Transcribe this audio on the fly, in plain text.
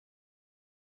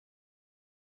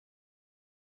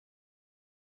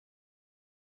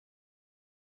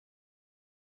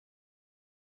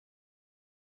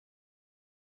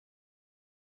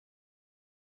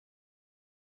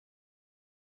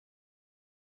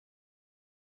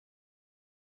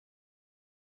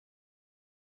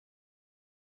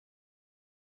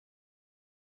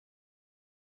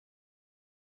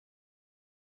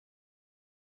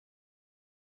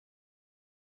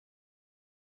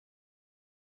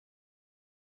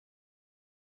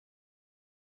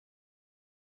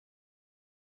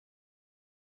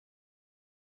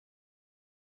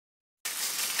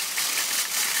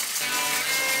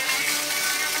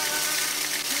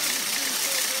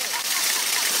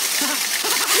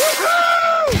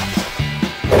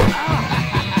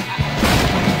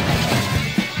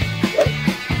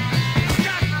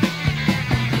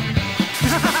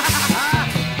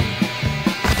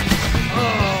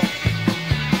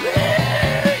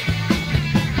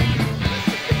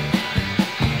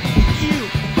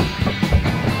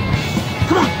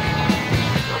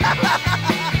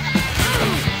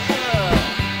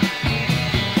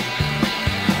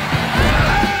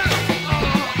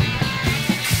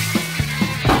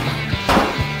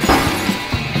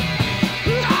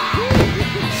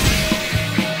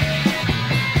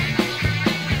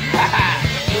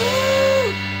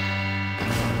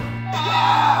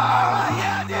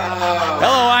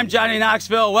I'm Johnny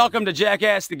Knoxville. Welcome to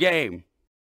Jackass the Game.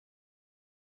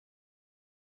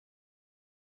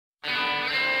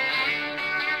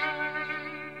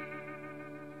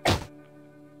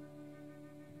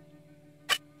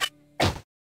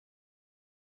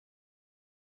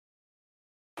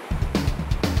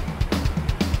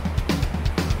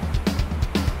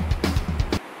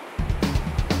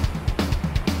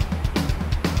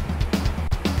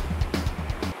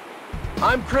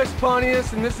 I'm Chris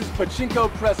Pontius, and this is Pachinko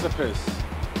Precipice.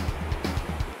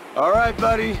 All right,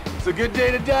 buddy, it's a good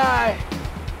day to die.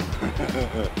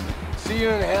 See you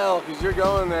in hell, because you're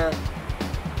going there.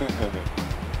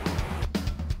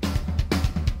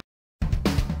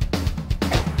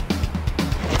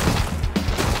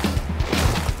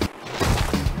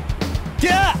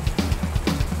 Yeah!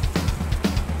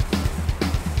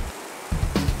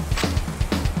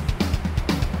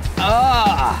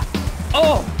 Ah!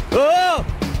 Oh! Oh!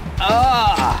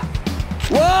 Ah!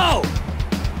 Whoa!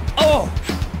 Oh!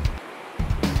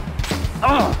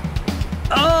 Oh!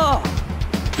 Oh!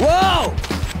 Whoa!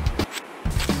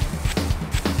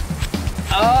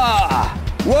 Ah!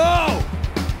 Whoa!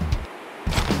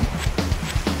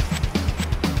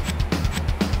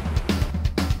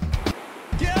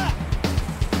 Yeah!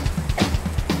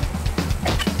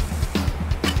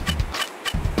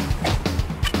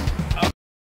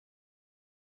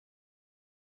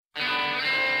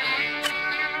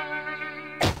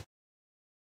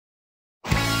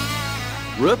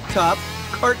 Rooftop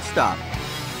cart stop.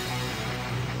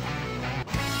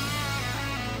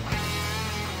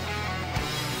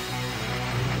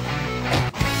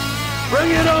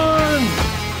 Bring it on!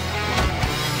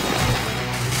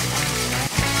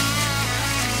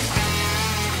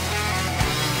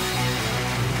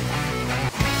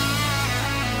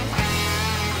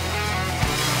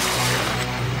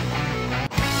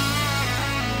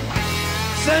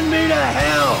 Send me to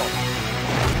hell!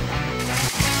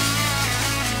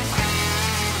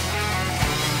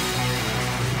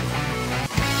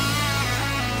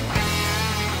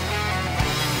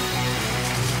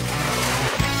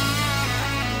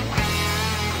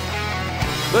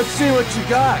 Let's see what you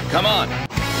got. Come on.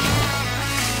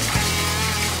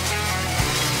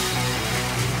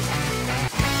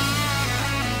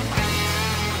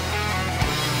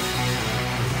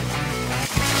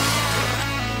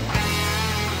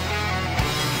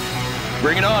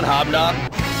 Bring it on, Hobnob.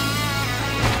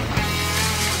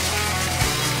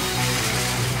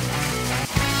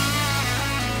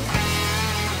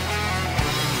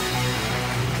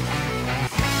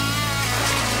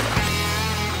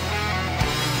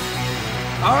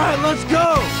 All right, let's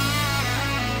go!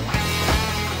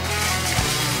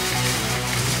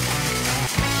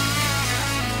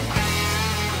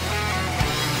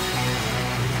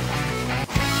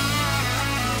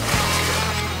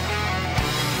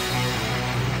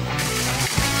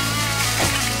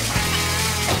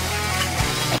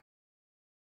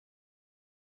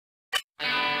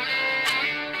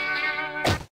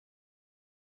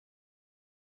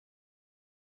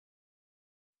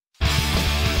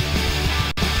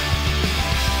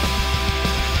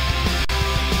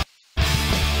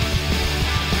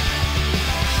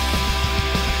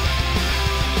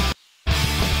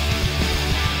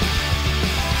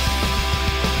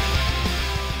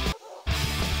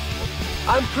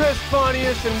 I'm Chris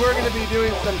Pontius, and we're going to be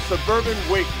doing some suburban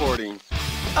wakeboarding.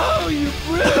 Oh, you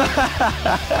brilliant!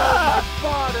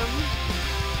 Bottom.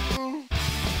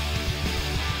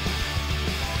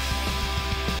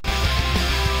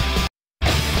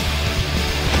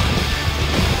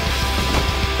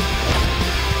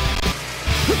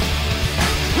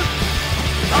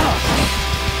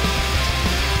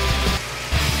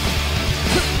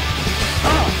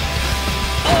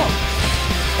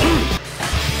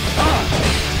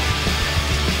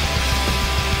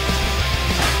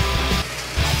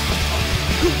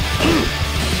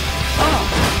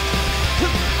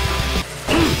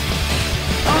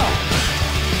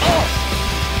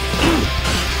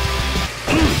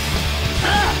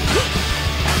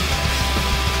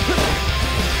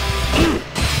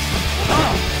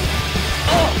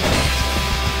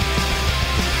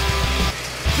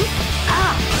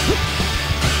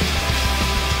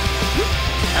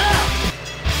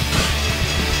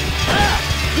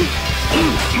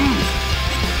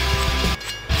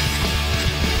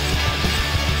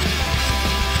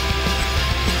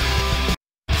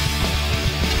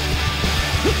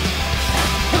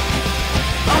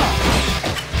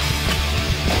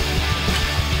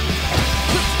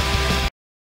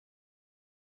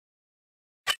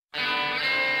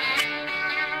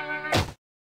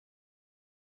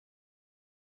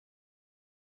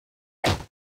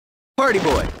 Party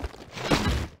boy.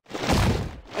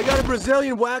 I got a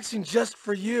Brazilian waxing just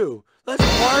for you. Let's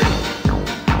party.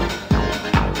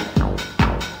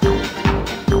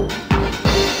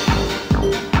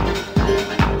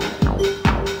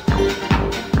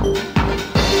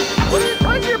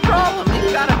 What's your problem?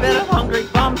 You've got a bit of hungry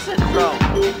bum syndrome.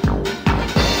 You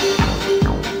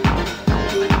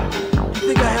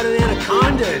think I had an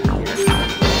anaconda in here?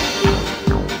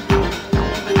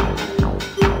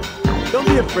 Don't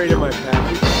be afraid of my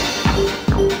package.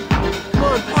 Come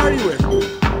on, party with me.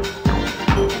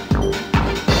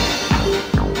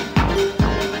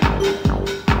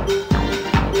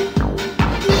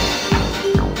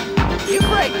 You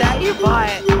break that, you buy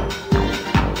it.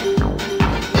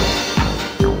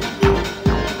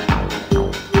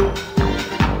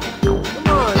 Come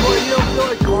on, boy, you don't feel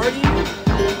like partying?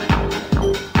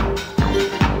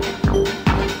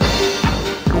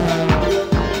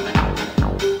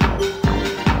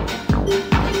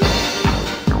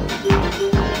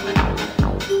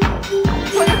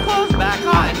 Put your clothes back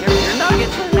on. Your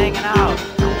nuggets are hanging out.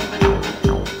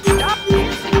 Stop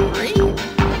dancing, freak.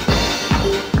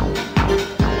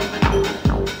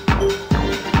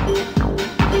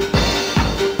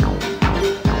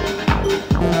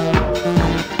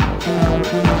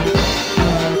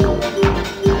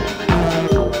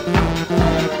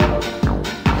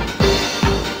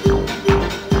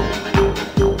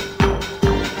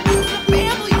 This is a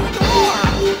family store.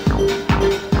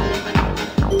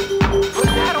 Put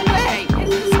that away.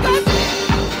 It's disgusting.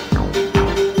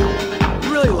 You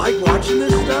really like watching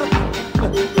this stuff? I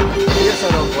guess I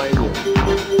don't blame you.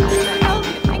 What the hell do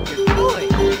you think you're doing?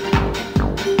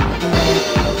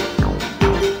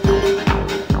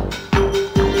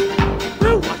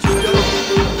 Woo, watch it go.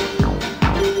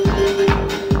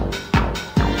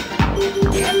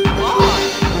 Get lost.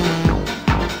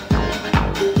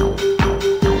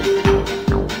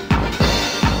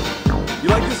 You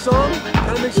like this song?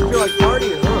 Kinda makes you feel like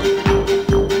partying, huh?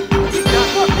 You've got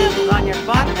more pimples on your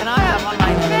butt than I have on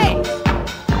my face.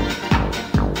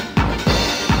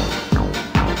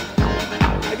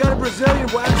 I got a Brazilian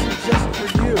waxing just for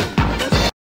you.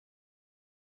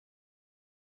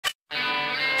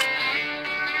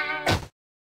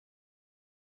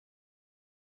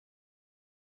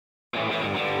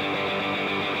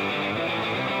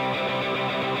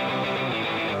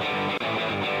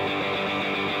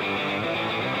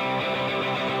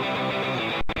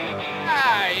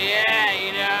 Ah, yeah,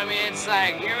 you know, I mean, it's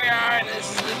like, here we are, and this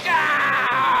is the go!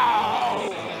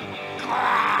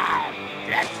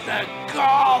 That's the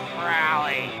golf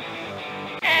rally!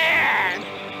 And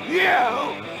you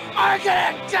are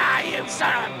gonna die, you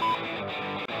son of a...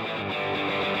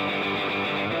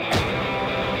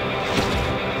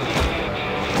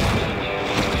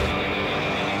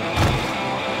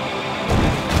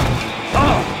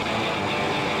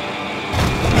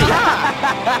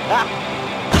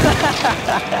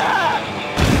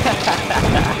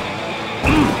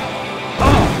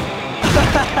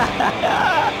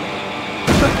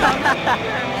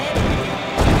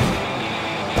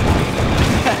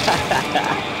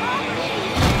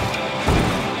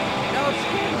 No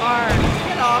skin marks.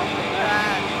 Get off the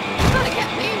grass. You're gonna get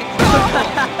me in trouble.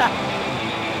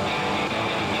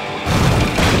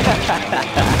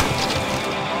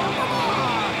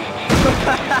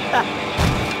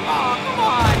 Oh, come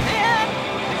on, man.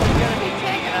 This is gonna be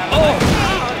taken out of my face.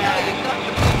 Now you got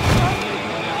the big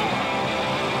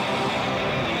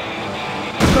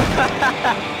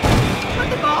Put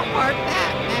the golf cart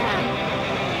back, man.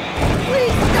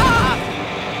 Please stop.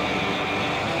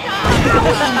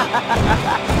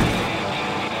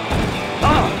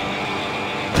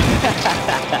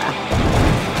 Stop.